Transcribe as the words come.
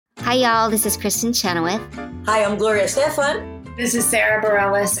Hi, y'all. This is Kristen Chenoweth. Hi, I'm Gloria Stefan. This is Sarah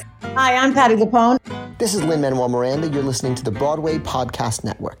Bareilles. Hi, I'm Patty Lapone. This is Lin-Manuel Miranda. You're listening to the Broadway Podcast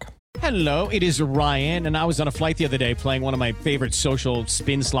Network. Hello, it is Ryan, and I was on a flight the other day playing one of my favorite social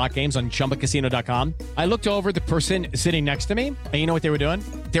spin slot games on ChumbaCasino.com. I looked over at the person sitting next to me, and you know what they were doing?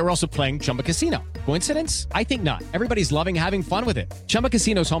 They were also playing Chumba Casino. Coincidence? I think not. Everybody's loving having fun with it. Chumba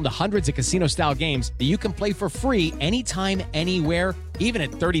Casino is home to hundreds of casino-style games that you can play for free anytime, anywhere, even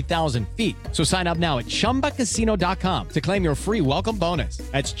at 30,000 feet. So sign up now at ChumbaCasino.com to claim your free welcome bonus.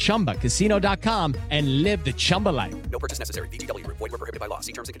 That's ChumbaCasino.com and live the Chumba life. No purchase necessary. VGW. Void where prohibited by law.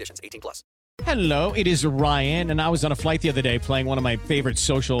 See terms and conditions. 18+. Hello, it is Ryan, and I was on a flight the other day playing one of my favorite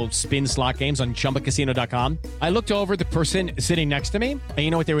social spin slot games on ChumbaCasino.com. I looked over at the person sitting next to me, and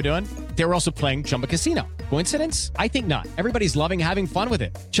you know what they were doing? They were also playing Chumba Casino. Coincidence? I think not. Everybody's loving having fun with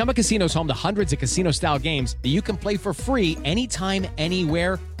it. Chumba Casino is home to hundreds of casino-style games that you can play for free anytime,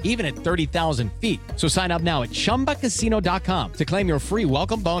 anywhere, even at 30,000 feet. So sign up now at ChumbaCasino.com to claim your free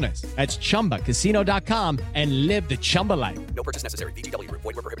welcome bonus. That's ChumbaCasino.com and live the Chumba life. No purchase necessary. VGW. Void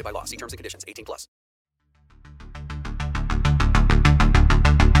where prohibited by law. See terms and conditions. 18+.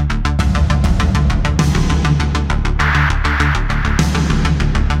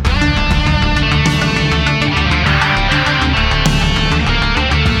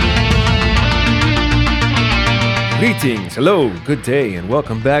 Greetings, hello, good day, and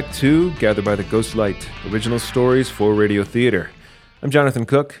welcome back to Gathered by the Ghostlight, original stories for radio theater. I'm Jonathan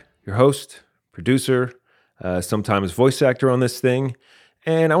Cook, your host, producer, sometimes voice actor on this thing,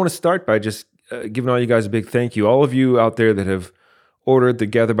 and I want to start by just giving all you guys a big thank you. All of you out there that have ordered the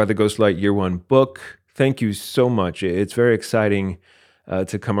Gathered by the Ghostlight Year 1 book, thank you so much. It's very exciting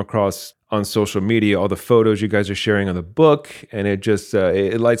to come across on social media all the photos you guys are sharing on the book, and it just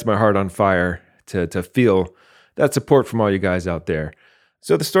it lights my heart on fire to feel that support from all you guys out there.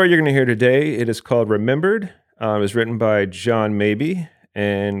 So the story you're going to hear today, it is called Remembered. It was written by John Mabey,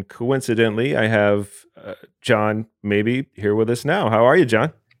 and coincidentally, I have John Mabey here with us now. How are you,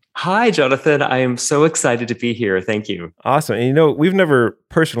 John? Hi, Jonathan. I am so excited to be here. Thank you. Awesome. And you know, we've never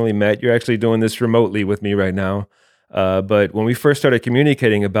personally met. You're actually doing this remotely with me right now. But when we first started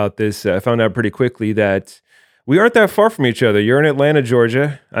communicating about this, I found out pretty quickly that we aren't that far from each other. You're in Atlanta,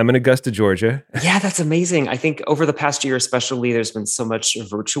 Georgia. I'm in Augusta, Georgia. Yeah, that's amazing. I think over the past year, especially, there's been so much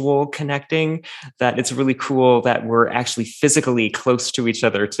virtual connecting that it's really cool that we're actually physically close to each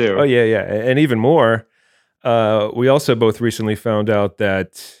other too. Oh, yeah. And even more, we also both recently found out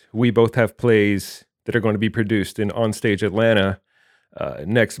that we both have plays that are going to be produced in Onstage Atlanta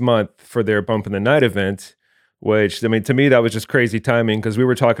next month for their Bump in the Night event, which, I mean, to me, that was just crazy timing because we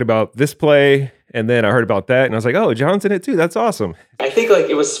were talking about this play and then I heard about that and I was like, oh, John's in it too. That's awesome. I think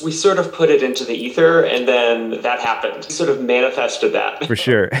we sort of put it into the ether and then that happened. We sort of manifested that. For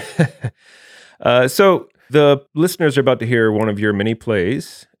sure. So the listeners are about to hear one of your mini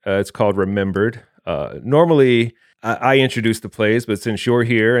plays. It's called Remembered. Normally, I introduce the plays, but since you're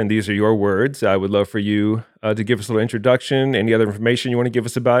here and these are your words, I would love for you to give us a little introduction. Any other information you want to give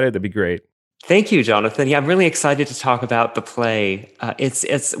us about it, that'd be great. Thank you, Jonathan. Yeah, I'm really excited to talk about the play.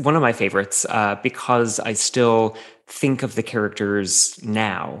 It's one of my favorites because I still think of the characters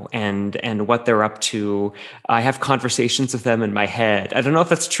now and what they're up to. I have conversations with them in my head. I don't know if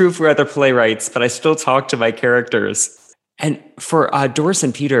that's true for other playwrights, but I still talk to my characters. And for Doris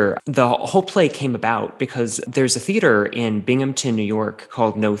and Peter, the whole play came about because there's a theater in Binghamton, New York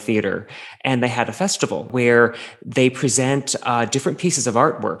called No Theater. And they had a festival where they present different pieces of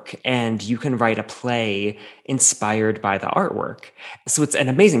artwork and you can write a play inspired by the artwork. So it's an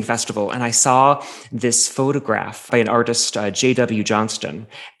amazing festival. And I saw this photograph by an artist, J.W. Johnston.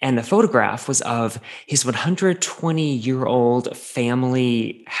 And the photograph was of his 120-year-old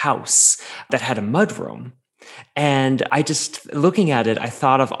family house that had a mudroom. And I just, looking at it, I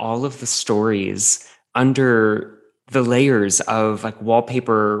thought of all of the stories under the layers of like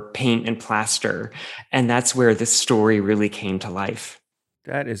wallpaper, paint, and plaster. And that's where this story really came to life.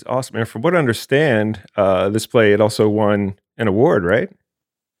 That is awesome. And from what I understand, this play, it also won an award, right?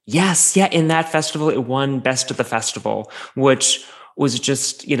 Yes. Yeah. In that festival, it won Best of the Festival, which was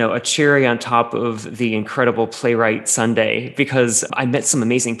just, a cherry on top of the incredible Playwright Sunday, because I met some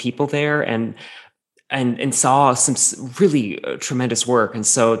amazing people there and saw some really tremendous work. And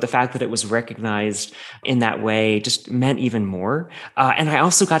so the fact that it was recognized in that way just meant even more. And I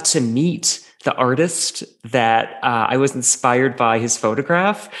also got to meet the artist that I was inspired by his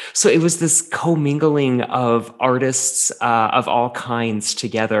photograph. So it was this commingling of artists of all kinds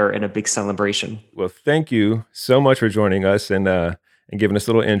together in a big celebration. Well, thank you so much for joining us and giving us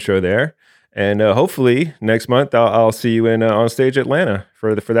a little intro there. And hopefully next month I'll see you in on stage Atlanta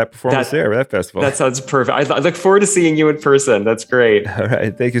for that performance there, that festival. That sounds perfect. I look forward to seeing you in person. That's great. All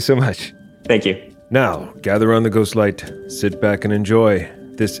right. Thank you so much. Thank you. Now, gather around the ghost light, sit back and enjoy.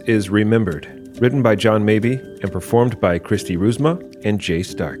 This is Remembered, written by John Mabey and performed by Christy Ruzma and Jay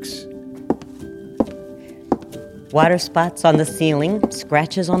Starks. Water spots on the ceiling,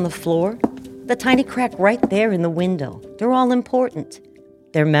 scratches on the floor, the tiny crack right there in the window. They're all important.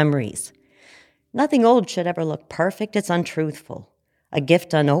 They're memories. Nothing old should ever look perfect. It's untruthful. A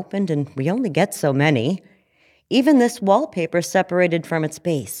gift unopened, and we only get so many. Even this wallpaper separated from its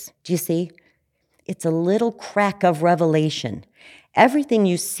base. Do you see? It's a little crack of revelation. Everything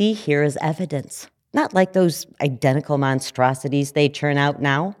you see here is evidence. Not like those identical monstrosities they churn out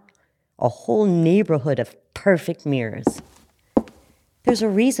now. A whole neighborhood of perfect mirrors. There's a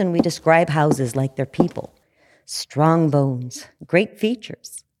reason we describe houses like they're people. Strong bones, great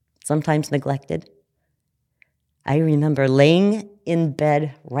features, sometimes neglected. I remember laying in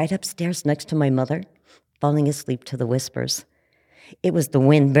bed right upstairs next to my mother, falling asleep to the whispers. It was the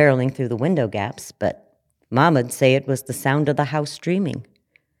wind barreling through the window gaps, but Mom'd say it was the sound of the house dreaming.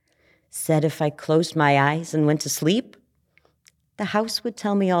 Said if I closed my eyes and went to sleep, the house would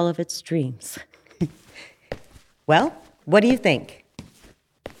tell me all of its dreams. Well, what do you think?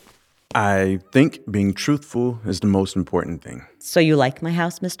 I think being truthful is the most important thing. So you like my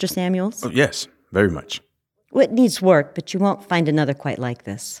house, Mr. Samuels? Oh, yes, very much. Well, it needs work, but you won't find another quite like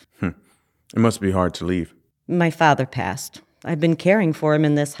this. It must be hard to leave. My father passed. I've been caring for him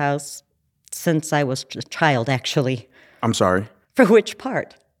in this house since I was a child, actually. I'm sorry. For which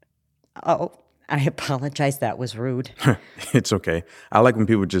part? Oh, I apologize. That was rude. It's okay. I like when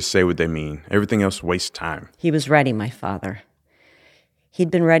people just say what they mean. Everything else wastes time. He was ready, my father.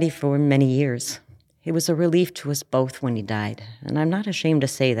 He'd been ready for many years. It was a relief to us both when he died, and I'm not ashamed to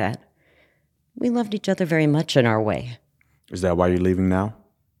say that. We loved each other very much in our way. Is that why you're leaving now?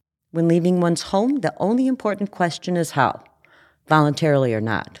 When leaving one's home, the only important question is how, voluntarily or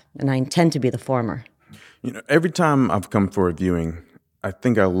not, and I intend to be the former. You know, every time I've come for a viewing, I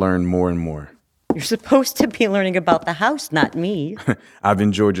think I learn more and more. You're supposed to be learning about the house, not me. I've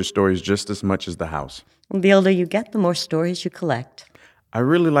enjoyed your stories just as much as the house. The older you get, the more stories you collect. I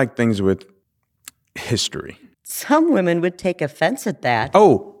really like things with history. Some women would take offense at that.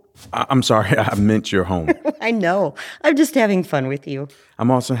 Oh, I'm sorry. I meant your home. I know. I'm just having fun with you. I'm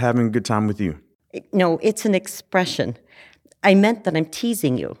also having a good time with you. No, it's an expression. I meant that I'm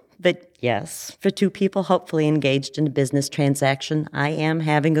teasing you. But yes, for two people hopefully engaged in a business transaction, I am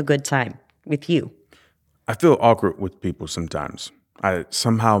having a good time with you. I feel awkward with people sometimes. I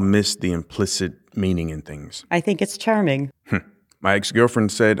somehow miss the implicit meaning in things. I think it's charming. My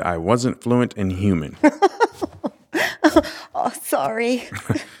ex-girlfriend said I wasn't fluent in human. Oh, sorry.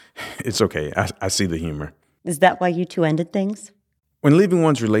 It's okay. I see the humor. Is that why you two ended things? When leaving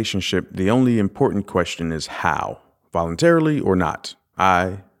one's relationship, the only important question is how, voluntarily or not.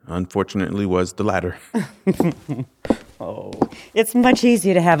 I, unfortunately, was the latter. Oh, it's much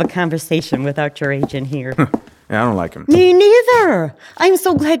easier to have a conversation without your agent here. Yeah, I don't like him. Me neither. I'm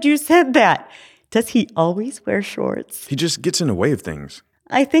so glad you said that. Does he always wear shorts? He just gets in the way of things.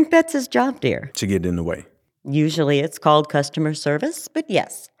 I think that's his job, dear. To get in the way. Usually it's called customer service, but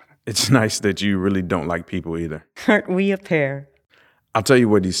yes. It's nice that you really don't like people either. Aren't we a pair? I'll tell you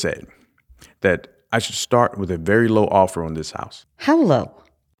what he said. That I should start with a very low offer on this house. How low?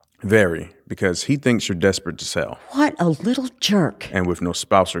 Very, because he thinks you're desperate to sell. What a little jerk. And with no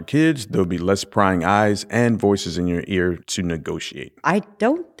spouse or kids, there'll be less prying eyes and voices in your ear to negotiate. I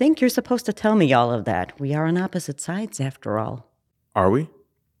don't think you're supposed to tell me all of that. We are on opposite sides, after all. Are we?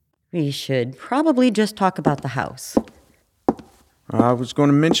 We should probably just talk about the house. I was going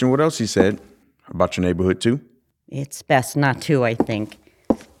to mention what else he said. About your neighborhood, too. It's best not to, I think.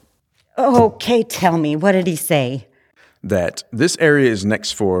 Okay, tell me, what did he say? That this area is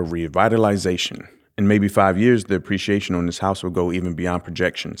next for revitalization. In maybe 5 years, the appreciation on this house will go even beyond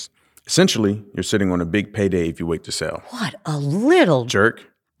projections. Essentially, you're sitting on a big payday if you wait to sell. What a little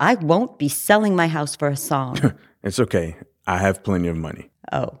jerk. I won't be selling my house for a song. It's okay. I have plenty of money.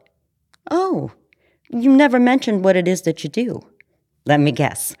 Oh, you never mentioned what it is that you do. Let me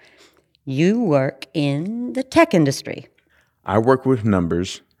guess. You work in the tech industry. I work with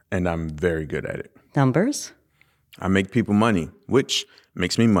numbers, and I'm very good at it. Numbers? I make people money, which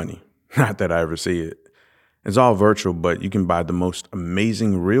makes me money. Not that I ever see it. It's all virtual, but you can buy the most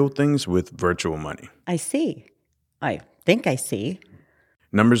amazing real things with virtual money. I see. I think I see.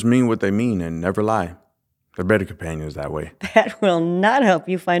 Numbers mean what they mean and never lie. They're better companions that way. That will not help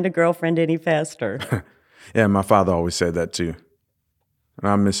you find a girlfriend any faster. Yeah, my father always said that too. And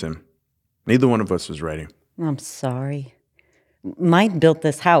I miss him. Neither one of us was ready. I'm sorry. Mine built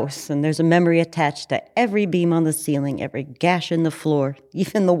this house, and there's a memory attached to every beam on the ceiling, every gash in the floor.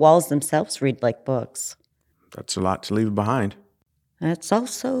 Even the walls themselves read like books. That's a lot to leave behind. That's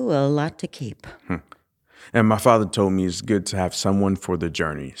also a lot to keep. And my father told me it's good to have someone for the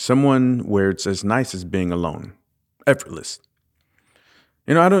journey. Someone where it's as nice as being alone. Effortless.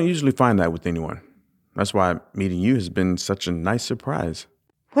 I don't usually find that with anyone. That's why meeting you has been such a nice surprise.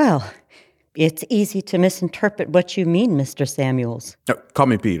 Well, it's easy to misinterpret what you mean, Mr. Samuels. Call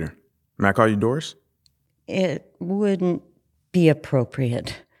me Peter. May I call you Doris? It wouldn't be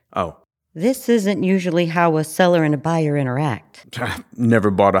appropriate. Oh. This isn't usually how a seller and a buyer interact.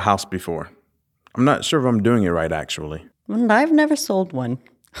 Never bought a house before. I'm not sure if I'm doing it right, actually. And I've never sold one.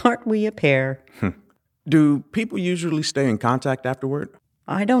 Aren't we a pair? Do people usually stay in contact afterward?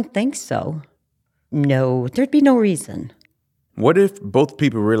 I don't think so. No, there'd be no reason. What if both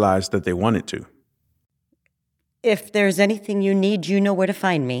people realized that they wanted to? If there's anything you need, you know where to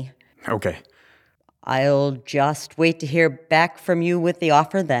find me. Okay. I'll just wait to hear back from you with the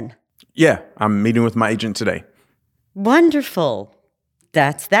offer then. Yeah, I'm meeting with my agent today. Wonderful.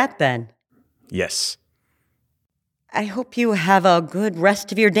 That's that then. Yes. I hope you have a good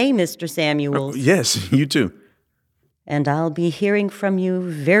rest of your day, Mr. Samuels. Yes, you too. And I'll be hearing from you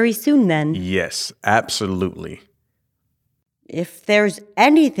very soon then. Yes, absolutely. If there's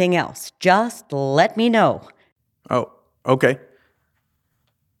anything else, just let me know. Oh, okay.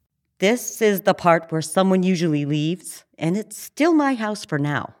 This is the part where someone usually leaves, and it's still my house for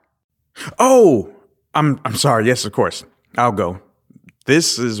now. Oh, I'm sorry. Yes, of course. I'll go.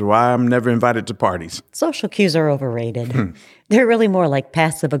 This is why I'm never invited to parties. Social cues are overrated. They're really more like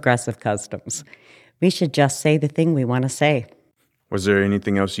passive-aggressive customs. We should just say the thing we want to say. Was there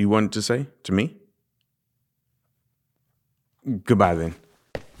anything else you wanted to say to me? Goodbye, then.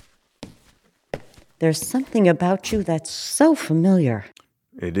 There's something about you that's so familiar.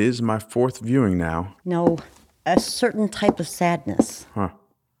 It is my fourth viewing now. No, a certain type of sadness. Huh.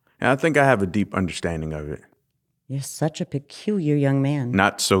 Yeah, I think I have a deep understanding of it. You're such a peculiar young man.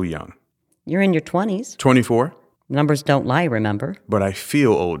 Not so young. You're in your 20s. 24. Numbers don't lie, remember? But I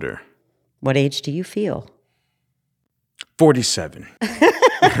feel older. What age do you feel? 47.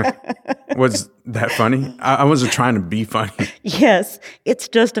 Was that funny? I wasn't trying to be funny. Yes, it's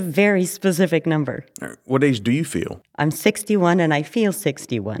just a very specific number. What age do you feel? I'm 61 and I feel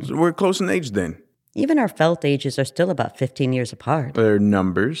 61. So we're close in age then. Even our felt ages are still about 15 years apart. They're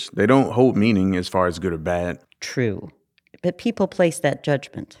numbers. They don't hold meaning as far as good or bad. True. But people place that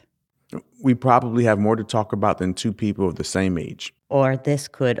judgment. We probably have more to talk about than two people of the same age. Or this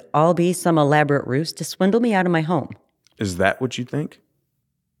could all be some elaborate ruse to swindle me out of my home. Is that what you think?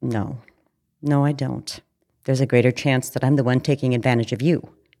 No. No, I don't. There's a greater chance that I'm the one taking advantage of you.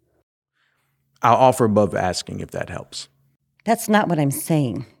 I'll offer above asking if that helps. That's not what I'm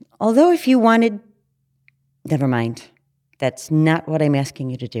saying. Although if you wanted... Never mind. That's not what I'm asking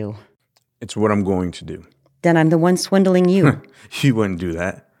you to do. It's what I'm going to do. Then I'm the one swindling you. You wouldn't do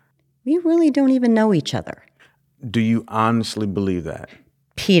that. We really don't even know each other. Do you honestly believe that?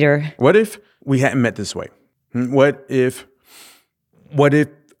 Peter. What if we hadn't met this way? What if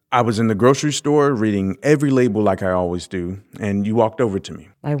I was in the grocery store reading every label like I always do, and you walked over to me?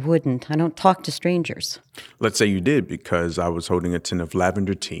 I wouldn't. I don't talk to strangers. Let's say you did because I was holding a tin of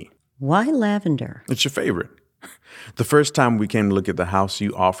lavender tea. Why lavender? It's your favorite. The first time we came to look at the house,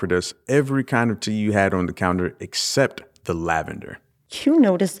 you offered us every kind of tea you had on the counter except the lavender. You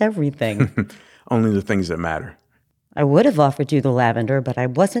notice everything. Only the things that matter. I would have offered you the lavender, but I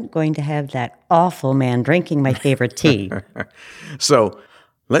wasn't going to have that awful man drinking my favorite tea. So,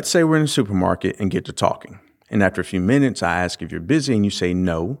 let's say we're in a supermarket and get to talking. And after a few minutes, I ask if you're busy and you say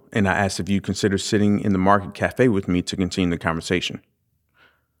no. And I ask if you consider sitting in the market cafe with me to continue the conversation.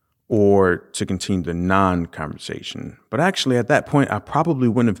 Or to continue the non-conversation. But actually, at that point, I probably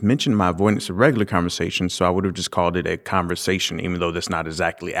wouldn't have mentioned my avoidance of regular conversation, so I would have just called it a conversation, even though that's not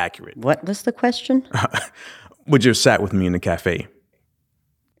exactly accurate. What was the question? Would you have sat with me in the cafe?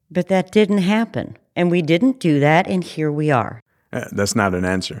 But that didn't happen. And we didn't do that, and here we are. That's not an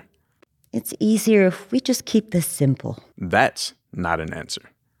answer. It's easier if we just keep this simple. That's not an answer.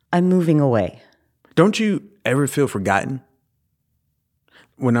 I'm moving away. Don't you ever feel forgotten?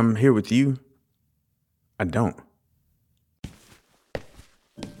 When I'm here with you, I don't.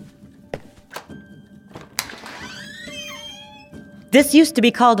 This used to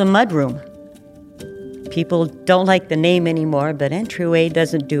be called a mudroom. People don't like the name anymore, but entryway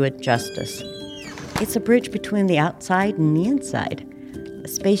doesn't do it justice. It's a bridge between the outside and the inside, a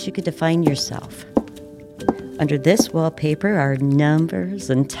space you could define yourself. Under this wallpaper are numbers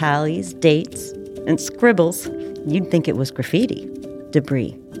and tallies, dates, and scribbles. You'd think it was graffiti,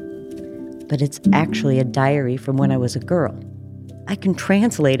 debris. But it's actually a diary from when I was a girl. I can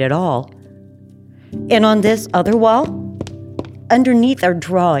translate it all. And on this other wall, underneath are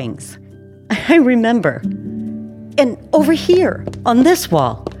drawings. I remember. And over here, on this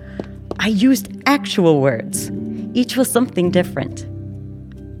wall, I used actual words. Each was something different.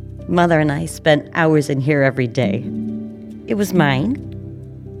 Mother and I spent hours in here every day. It was mine,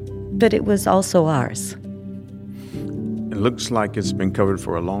 but it was also ours. It looks like it's been covered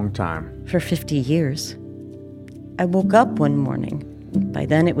for a long time. For 50 years. I woke up one morning. By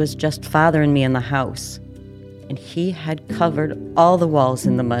then it was just Father and me in the house. And he had covered all the walls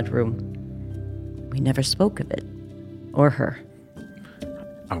in the mudroom. We never spoke of it. Or her.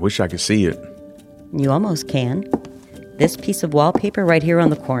 I wish I could see it. You almost can. This piece of wallpaper right here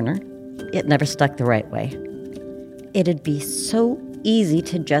on the corner, it never stuck the right way. It'd be so easy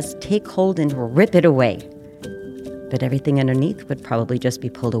to just take hold and rip it away. But everything underneath would probably just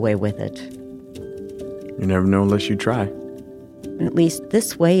be pulled away with it. You never know unless you try. At least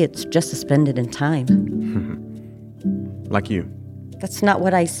this way it's just suspended in time. Like you. That's not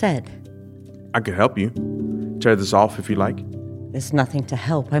what I said. I could help you. Tear this off if you like. There's nothing to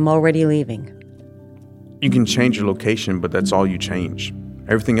help. I'm already leaving. You can change your location, but that's all you change.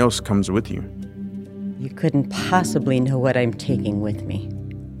 Everything else comes with you. You couldn't possibly know what I'm taking with me.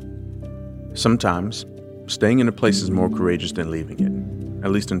 Sometimes, staying in a place is more courageous than leaving it,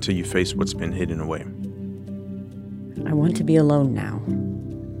 at least until you face what's been hidden away. I want to be alone now.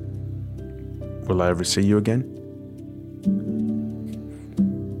 Will I ever see you again?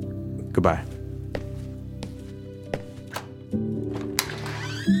 Goodbye.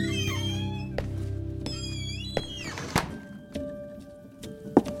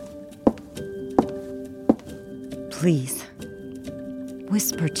 Please,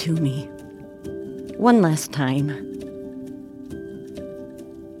 whisper to me. One last time.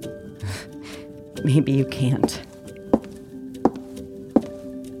 Maybe you can't.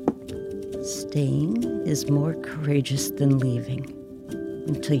 Staying is more courageous than leaving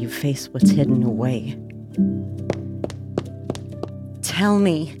until you face what's hidden away. Tell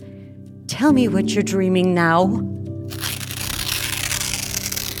me what you're dreaming now.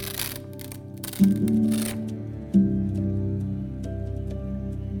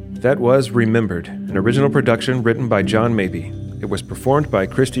 That was Remembered, an original production written by John Mabey. It was performed by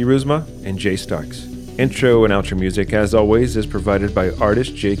Christy Ruzma and Jay Starks. Intro and outro music, as always, is provided by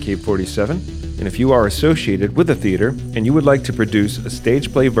artist JK47. And if you are associated with a theater and you would like to produce a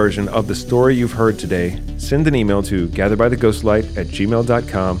stage play version of the story you've heard today, send an email to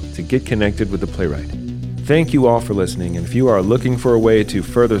gatherbytheghostlight@gmail.com to get connected with the playwright. Thank you all for listening, and if you are looking for a way to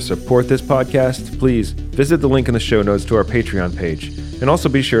further support this podcast, please visit the link in the show notes to our Patreon page. And also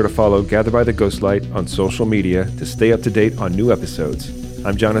be sure to follow Gather by the Ghostlight on social media to stay up to date on new episodes.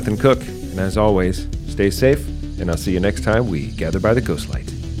 I'm Jonathan Cook, and as always, stay safe, and I'll see you next time we Gather by the Ghostlight.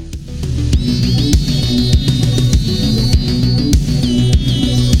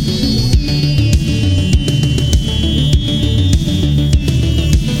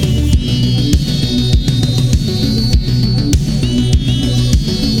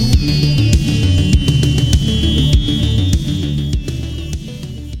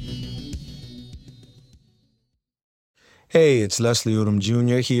 Hey, it's Leslie Odom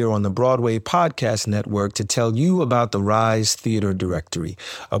Jr. here on the Broadway Podcast Network to tell you about the Rise Theater Directory,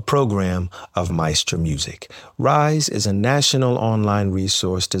 a program of Maestro Music. Rise is a national online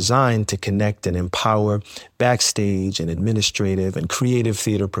resource designed to connect and empower backstage and administrative and creative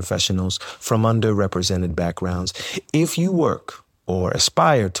theater professionals from underrepresented backgrounds. If you work or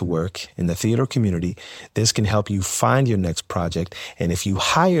aspire to work in the theater community, this can help you find your next project. And if you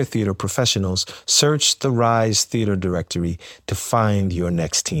hire theater professionals, search the Rise Theater Directory to find your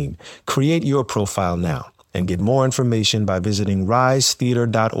next team. Create your profile now and get more information by visiting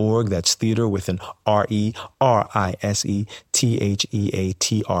risetheater.org. That's theater with an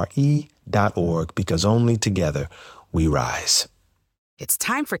RERISETHEATRE.org, because only together we rise. It's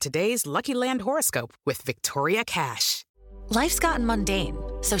time for today's Lucky Land horoscope with Victoria Cash. Life's gotten mundane,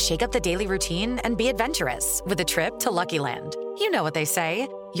 so shake up the daily routine and be adventurous with a trip to Lucky Land. You know what they say,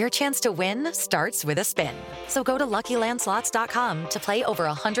 your chance to win starts with a spin. So go to LuckyLandSlots.com to play over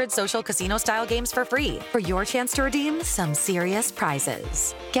 100 social casino-style games for free for your chance to redeem some serious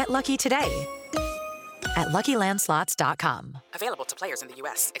prizes. Get lucky today at LuckyLandSlots.com. Available to players in the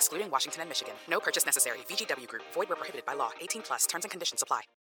U.S., excluding Washington and Michigan. No purchase necessary. VGW Group. Void where prohibited by law. 18+. Terms and conditions apply.